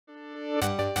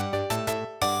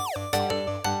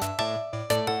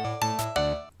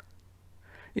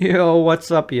Yo,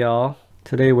 what's up, y'all?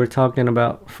 Today we're talking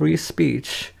about free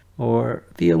speech, or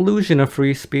the illusion of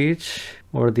free speech,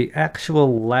 or the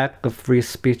actual lack of free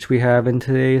speech we have in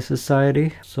today's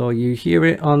society. So you hear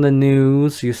it on the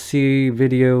news, you see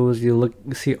videos, you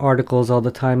see articles all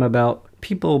the time about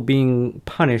people being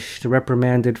punished,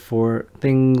 reprimanded for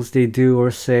things they do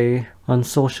or say on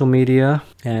social media,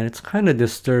 and it's kind of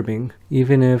disturbing.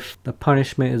 Even if the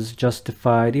punishment is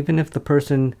justified, even if the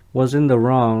person was in the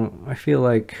wrong, I feel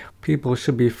like people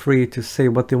should be free to say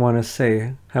what they want to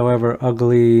say, however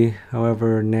ugly,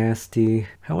 however nasty,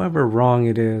 however wrong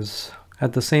it is.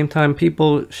 At the same time,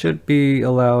 people should be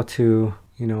allowed to,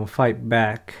 fight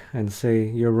back and say,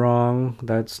 you're wrong,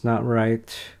 that's not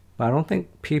right. I don't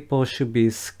think people should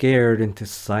be scared into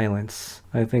silence.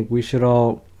 I think we should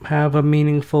all have a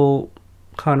meaningful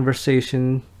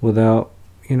conversation without,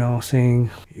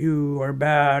 saying, you are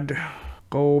bad,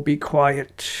 go be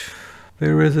quiet.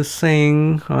 There is a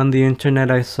saying on the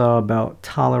internet I saw about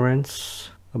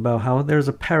tolerance, about how there's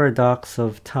a paradox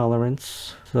of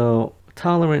tolerance. So, a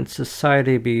tolerant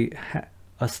society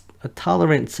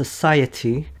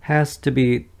has to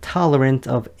be tolerant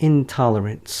of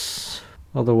intolerance.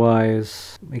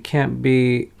 Otherwise, it can't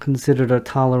be considered a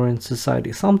tolerant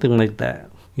society. Something like that.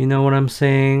 You know what I'm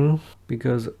saying?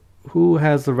 Because who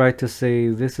has the right to say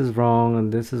this is wrong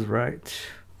and this is right?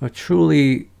 A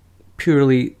truly,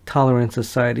 purely tolerant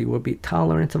society would be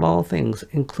tolerant of all things,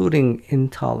 including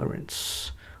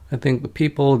intolerance. I think the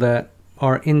people that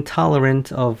are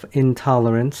intolerant of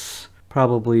intolerance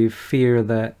probably fear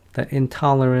that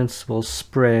intolerance will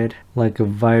spread like a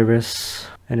virus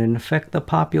and infect the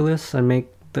populace and make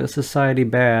the society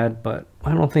bad, but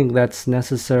I don't think that's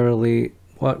necessarily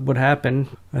what would happen.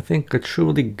 I think a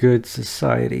truly good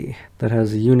society that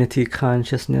has unity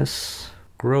consciousness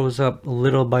grows up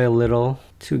little by little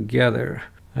together,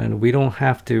 and we don't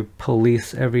have to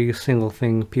police every single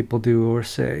thing people do or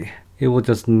say. It will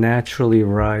just naturally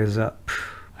rise up.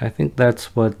 I think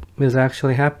that's what is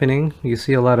actually happening. You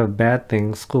see a lot of bad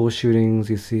things, school shootings,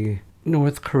 you see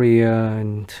North Korea,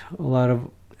 and a lot of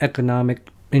economic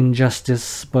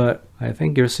injustice, but I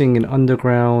think you're seeing an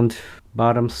underground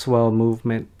bottom swell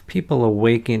movement, people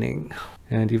awakening,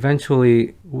 and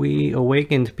eventually we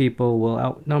awakened people will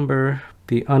outnumber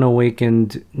the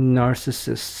unawakened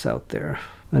narcissists out there,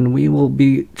 and we will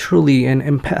be truly an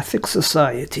empathic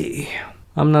society.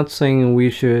 I'm not saying we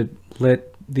should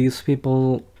let these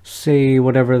people say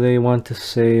whatever they want to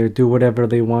say or do whatever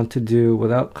they want to do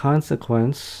without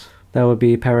consequence. That would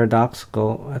be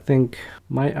paradoxical. I think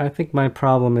my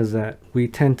problem is that we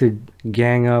tend to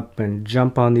gang up and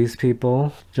jump on these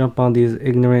people, jump on these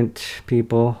ignorant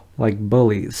people like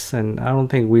bullies, and I don't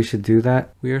think we should do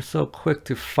that. We are so quick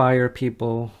to fire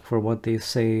people for what they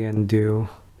say and do.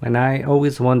 And I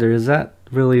always wonder, is that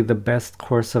really the best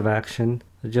course of action?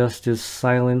 Just to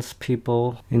silence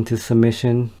people into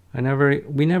submission?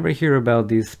 We never hear about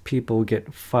these people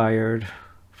get fired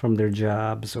from their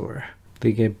jobs, or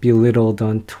they get belittled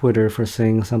on Twitter for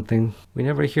saying something. We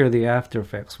never hear the after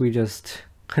effects. We just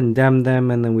condemn them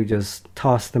and then we just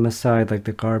toss them aside like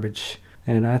the garbage.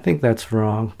 And I think that's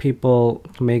wrong. People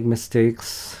make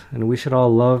mistakes, and we should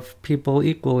all love people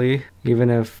equally,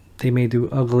 even if they may do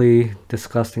ugly,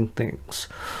 disgusting things.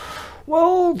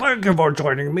 Well, thank you for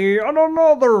joining me on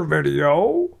another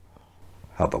video.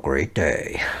 Have a great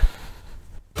day.